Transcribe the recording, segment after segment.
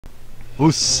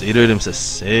Us, Impzで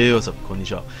す。what's up? こんに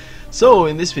ちは。So,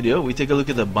 in this video, we take a look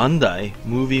at the Bandai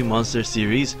movie monster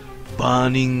series,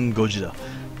 Burning Godzilla.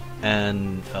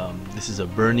 And this is a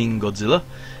Burning Godzilla.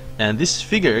 And this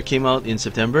figure came out in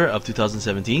September of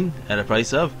 2017 at a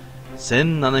price of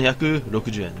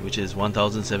 1760 yen, which is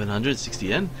 1,760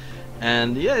 yen.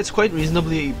 And yeah, it's quite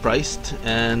reasonably priced,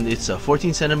 and it's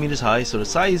 14 centimeters high, so the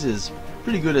size is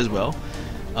pretty good as well.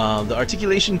 The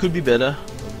articulation could be better,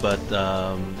 but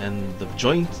and the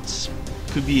joints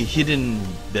could be hidden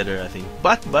better, I think.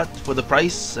 But for the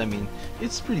price, I mean,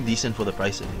 it's pretty decent for the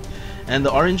price, I think. And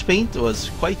the orange paint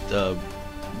was quite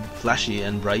flashy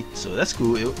and bright, so that's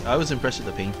cool. I was impressed with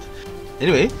the paint.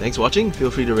 Anyway, thanks for watching.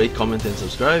 Feel free to rate, comment, and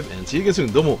subscribe. And see you again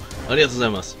soon. どうもありがとうござい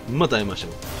ます。また会いましょ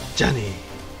う。じゃあね。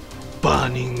バ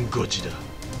ーニングゴジラ。